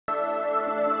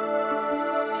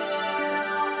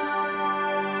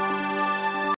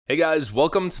Hey guys,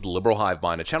 welcome to the Liberal Hive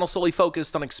Mind, a channel solely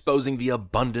focused on exposing the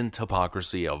abundant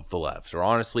hypocrisy of the left, or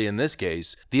honestly in this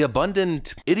case, the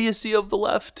abundant idiocy of the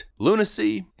left,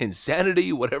 lunacy,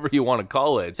 insanity, whatever you want to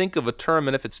call it. Think of a term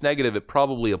and if it's negative, it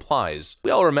probably applies.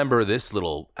 We all remember this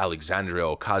little Alexandria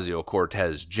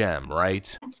Ocasio-Cortez gem,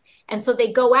 right? And so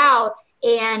they go out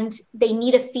and they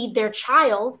need to feed their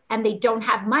child and they don't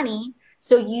have money.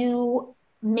 So you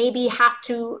maybe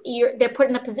they're put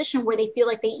in a position where they feel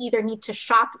like they either need to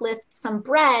shoplift some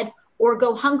bread or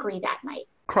go hungry that night.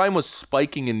 Crime was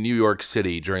spiking in New York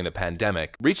City during the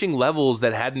pandemic, reaching levels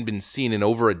that hadn't been seen in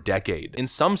over a decade. In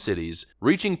some cities,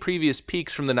 reaching previous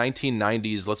peaks from the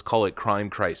 1990s, let's call it crime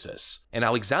crisis. And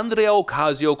Alexandria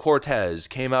Ocasio-Cortez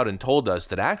came out and told us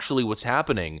that actually what's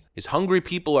happening is hungry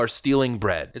people are stealing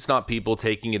bread. It's not people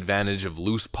taking advantage of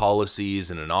loose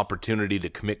policies and an opportunity to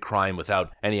commit crime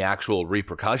without any actual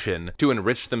repercussion, to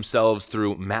enrich themselves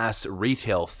through mass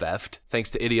retail theft, thanks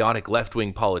to idiotic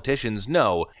left-wing politicians.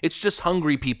 No, it's just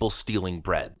hungry people stealing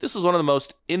bread. This was one of the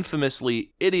most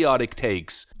infamously idiotic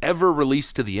takes ever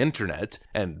released to the internet,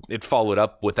 and it followed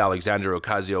up with Alexandria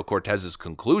Ocasio-Cortez's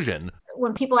conclusion.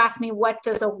 When people ask me, what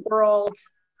does a world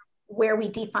where we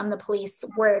defund the police,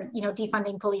 where,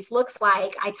 defunding police looks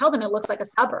like, I tell them it looks like a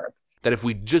suburb. That if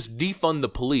we just defund the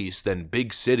police, then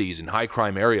big cities and high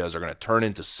crime areas are going to turn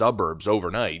into suburbs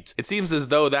overnight. It seems as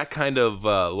though that kind of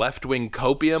left-wing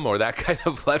copium or that kind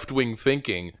of left-wing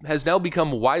thinking has now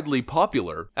become widely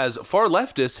popular, as far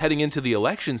leftists heading into the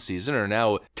election season are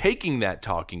now taking that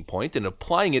talking point and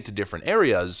applying it to different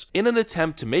areas in an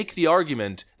attempt to make the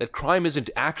argument that crime isn't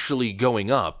actually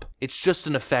going up. It's just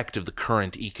an effect of the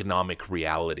current economic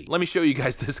reality. Let me show you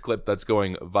guys this clip that's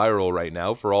going viral right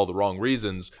now for all the wrong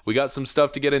reasons. We got some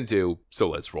stuff to get into, so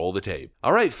let's roll the tape.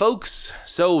 All right, folks,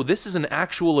 so this is an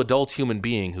actual adult human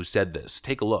being who said this.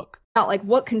 Take a look. Like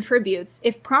what contributes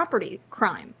if property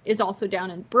crime is also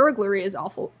down and burglary is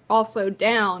also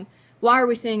down? Why are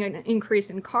we seeing an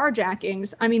increase in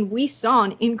carjackings? I mean, we saw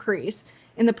an increase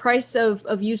in the price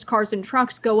of used cars and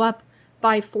trucks go up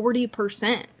by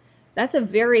 40%. That's a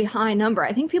very high number.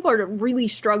 I think people are really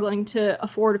struggling to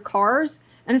afford cars,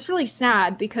 and it's really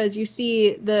sad because you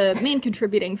see the main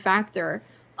contributing factor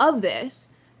of this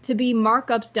to be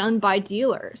markups done by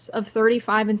dealers of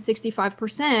 35 and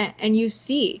 65%, and you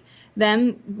see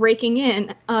them raking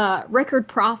in record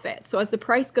profits. So as the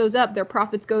price goes up, their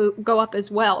profits go up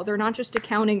as well. They're not just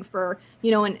accounting for,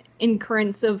 an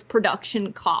incurrence of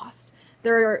production cost.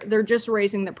 They're just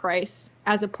raising the price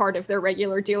as a part of their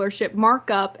regular dealership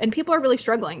markup, and people are really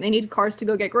struggling. They need cars to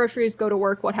go get groceries, go to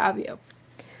work, what have you.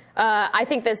 I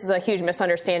think this is a huge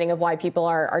misunderstanding of why people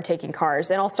are taking cars.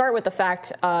 And I'll start with the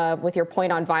fact, with your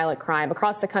point on violent crime.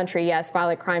 Across the country, yes,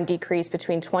 violent crime decreased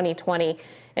between 2020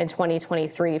 and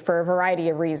 2023 for a variety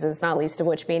of reasons, not least of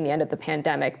which being the end of the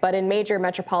pandemic. But in major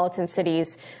metropolitan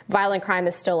cities, violent crime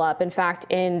is still up. In fact,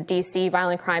 in D.C.,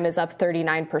 violent crime is up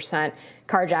 39%.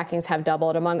 Carjackings have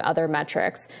doubled, among other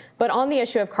metrics. But on the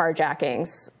issue of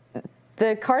carjackings,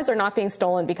 the cars are not being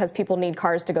stolen because people need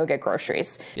cars to go get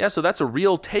groceries. Yeah, so that's a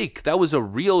real take. That was a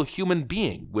real human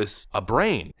being with a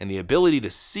brain and the ability to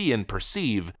see and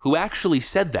perceive who actually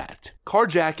said that.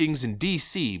 Carjackings in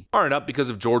DC aren't up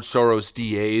because of George Soros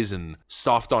DAs and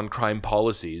soft on crime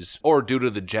policies, or due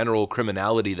to the general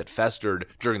criminality that festered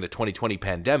during the 2020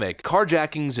 pandemic.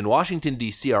 Carjackings in Washington,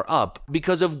 DC are up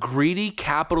because of greedy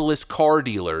capitalist car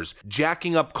dealers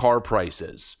jacking up car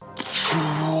prices.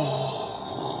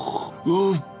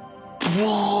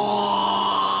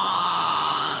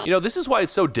 This is why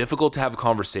it's so difficult to have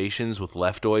conversations with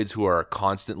leftoids who are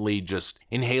constantly just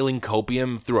inhaling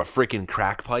copium through a freaking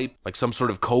crack pipe, like some sort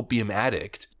of copium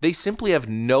addict. They simply have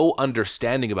no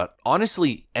understanding about,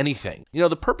 honestly, anything.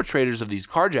 The perpetrators of these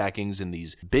carjackings in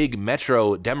these big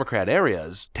metro Democrat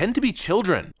areas tend to be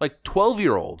children, like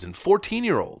 12-year-olds and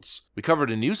 14-year-olds. We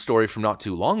covered a news story from not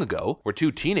too long ago where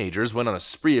two teenagers went on a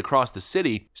spree across the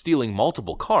city, stealing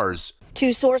multiple cars.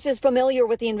 Two sources familiar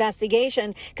with the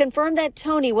investigation confirmed that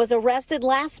Tony was arrested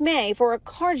last May for a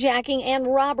carjacking and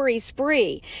robbery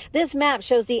spree. This map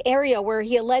shows the area where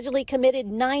he allegedly committed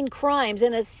 9 crimes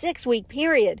in a 6-week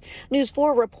period. News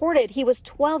 4 reported he was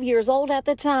 12 years old at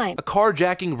the time. A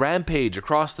carjacking rampage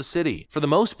across the city. For the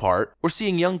most part, we're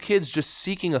seeing young kids just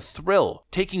seeking a thrill,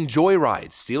 taking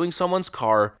joyrides, stealing someone's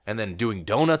car, and then doing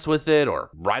donuts with it, or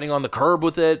riding on the curb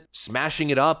with it, smashing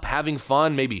it up, having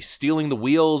fun, maybe stealing the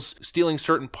wheels, stealing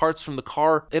certain parts from the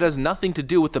car. It has nothing to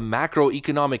do with the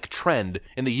macroeconomic trend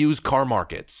in the used car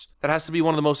markets. That has to be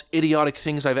one of the most idiotic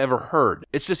things I've ever heard.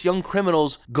 It's just young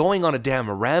criminals going on a damn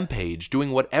rampage,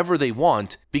 doing whatever they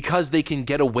want because they can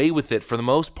get away with it for the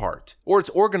most part. Or it's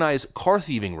organized car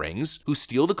thieving rings who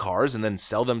steal the cars and then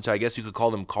sell them to, I guess you could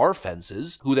call them car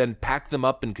fences, who then pack them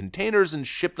up in containers and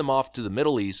ship them off to the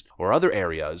Middle East or other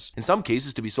areas, in some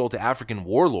cases to be sold to African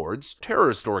warlords,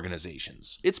 terrorist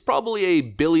organizations. It's probably a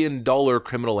billion-dollar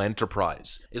criminal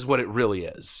enterprise, is what it really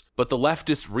is. But the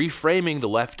leftist reframing, the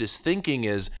leftist thinking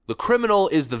is, the criminal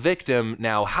is the victim,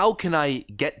 now how can I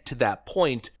get to that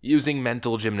point using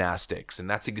mental gymnastics? And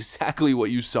that's exactly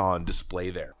what you saw on display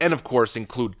there. And of course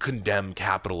include condemn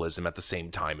capitalism at the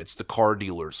same time. It's the car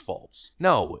dealers' faults.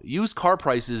 No, used car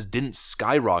prices didn't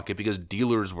skyrocket because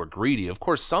dealers were greedy. Of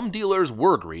course, some dealers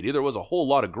were greedy. There was a whole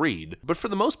lot of greed. But for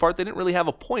the most part, they didn't really have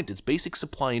a point. It's basic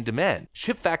supply and demand.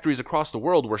 Chip factories across the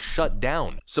world were shut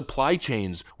down. Supply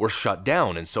chains were shut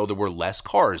down, and so there were less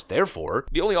cars. Therefore,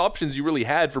 the only options you really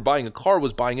had for buying a car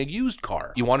was buying a used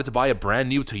car. You wanted to buy a brand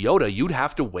new Toyota, you'd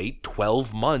have to wait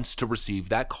 12 months to receive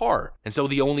that car. And so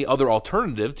the only other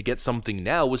alternative to get something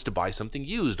now was to buy something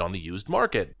used on the used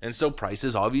market. And so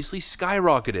prices obviously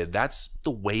skyrocketed. That's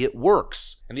the way it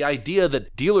works. And the idea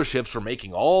that dealerships were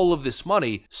making all of this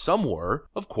money, some were,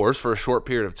 of course, for a short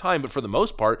period of time, but for the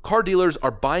most part, car dealers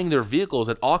are buying their vehicles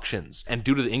at auctions. And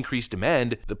due to the increased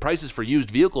demand, the prices for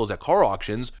used vehicles at car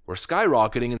auctions were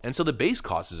skyrocketing, and so the base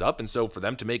cost is up, and so for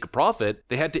them to make a profit,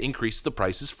 they had to increase the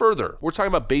prices further. We're talking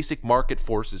about basic market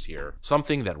forces here.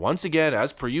 Something that, once again,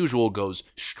 as per usual, goes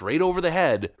straight over the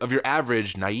head of your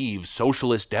average, naive,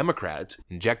 socialist Democrat,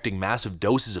 injecting massive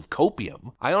doses of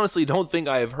copium. I honestly don't think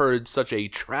I have heard such a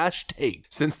trash take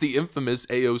since the infamous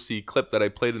AOC clip that I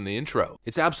played in the intro.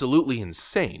 It's absolutely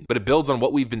insane, but it builds on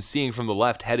what we've been seeing from the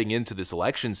left heading into this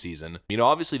election season. You know,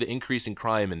 obviously the increase in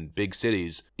crime in big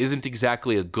cities isn't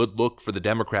exactly a good look for the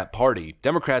Democrat Party.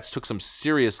 Democrats took some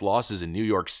serious losses in New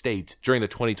York State during the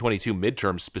 2022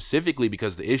 midterms, specifically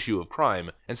because of the issue of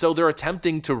crime, and so they're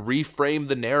attempting to reframe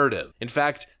the narrative. In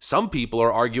fact, some people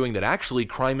are arguing that actually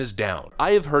crime is down.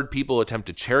 I have heard people attempt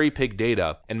to cherry pick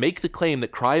data and make the claim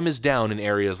that crime is down in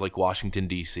areas like Washington,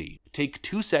 D.C. Take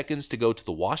 2 seconds to go to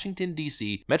the Washington,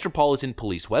 D.C. Metropolitan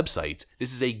Police website.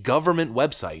 This is a government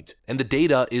website, and the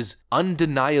data is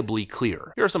undeniably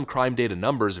clear. Here are some crime data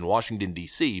numbers in Washington,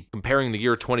 D.C. Comparing the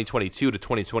year 2022 to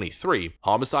 2023,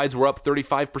 homicides were up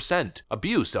 35%,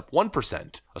 abuse up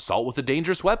 1%, assault with a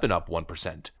dangerous weapon up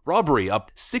 1%, robbery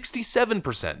up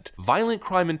 67%, violent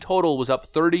crime in total was up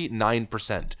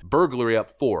 39%, burglary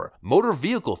up 4%, motor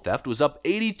vehicle theft was up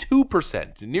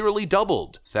 82%, nearly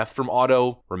doubled, theft from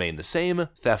auto remained the same,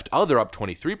 theft other up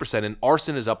 23%, and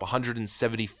arson is up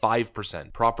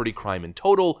 175%, property crime in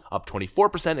total up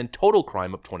 24%, and total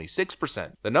crime up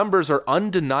 26%. The numbers are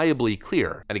undeniably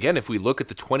clear, and again, if we look at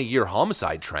the 20-year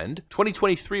homicide trend,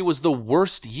 2023 was the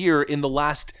worst year in the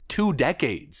last 2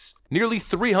 decades. Nearly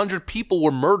 300 people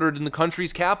were murdered in the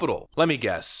country's capital. Let me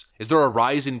guess, is there a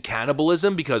rise in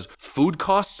cannibalism because food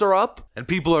costs are up and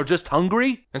people are just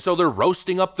hungry and so they're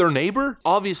roasting up their neighbor?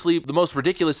 Obviously, the most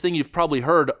ridiculous thing you've probably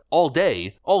heard all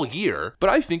day, all year, but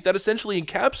I think that essentially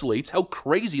encapsulates how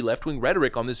crazy left-wing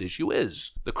rhetoric on this issue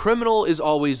is. The criminal is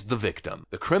always the victim.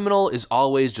 The criminal is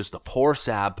always just a poor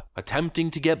sap attempting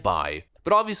to get by.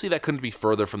 But obviously that couldn't be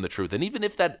further from the truth, and even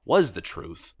if that was the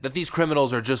truth, that these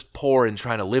criminals are just poor and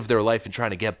trying to live their life and trying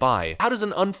to get by, how does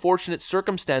an unfortunate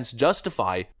circumstance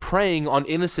justify preying on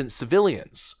innocent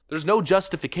civilians? There's no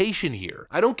justification here.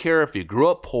 I don't care if you grew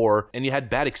up poor and you had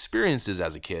bad experiences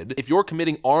as a kid, if you're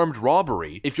committing armed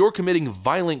robbery, if you're committing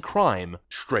violent crime,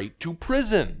 straight to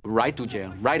prison. Right to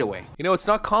jail, right away. You know, it's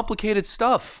not complicated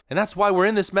stuff. And that's why we're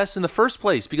in this mess in the first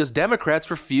place, because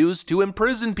Democrats refuse to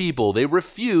imprison people. They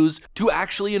refuse to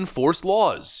actually enforce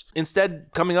laws. Instead,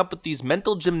 coming up with these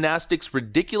mental gymnastics,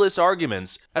 ridiculous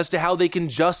arguments as to how they can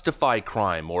justify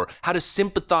crime or how to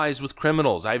sympathize with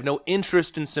criminals. I have no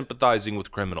interest in sympathizing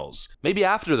with criminals. Maybe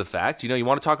after the fact, you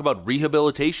want to talk about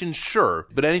rehabilitation? Sure,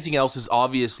 but anything else is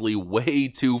obviously way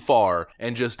too far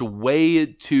and just way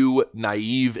too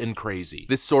naive and crazy.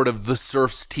 This sort of The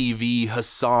Surfs TV,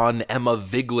 Hassan, Emma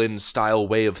Vigeland style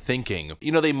way of thinking.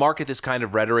 They market this kind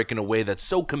of rhetoric in a way that's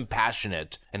so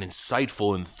compassionate and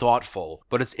insightful and thoughtful,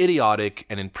 but it's idiotic,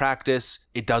 and in practice,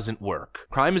 it doesn't work.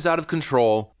 Crime is out of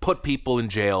control, put people in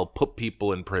jail, put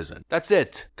people in prison. That's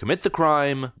it. Commit the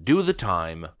crime, do the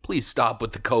time. Please stop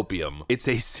with the copium. It's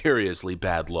a seriously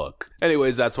bad look.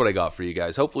 Anyways, that's what I got for you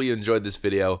guys. Hopefully you enjoyed this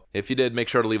video. If you did, make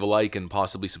sure to leave a like and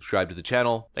possibly subscribe to the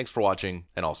channel. Thanks for watching,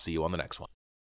 and I'll see you on the next one.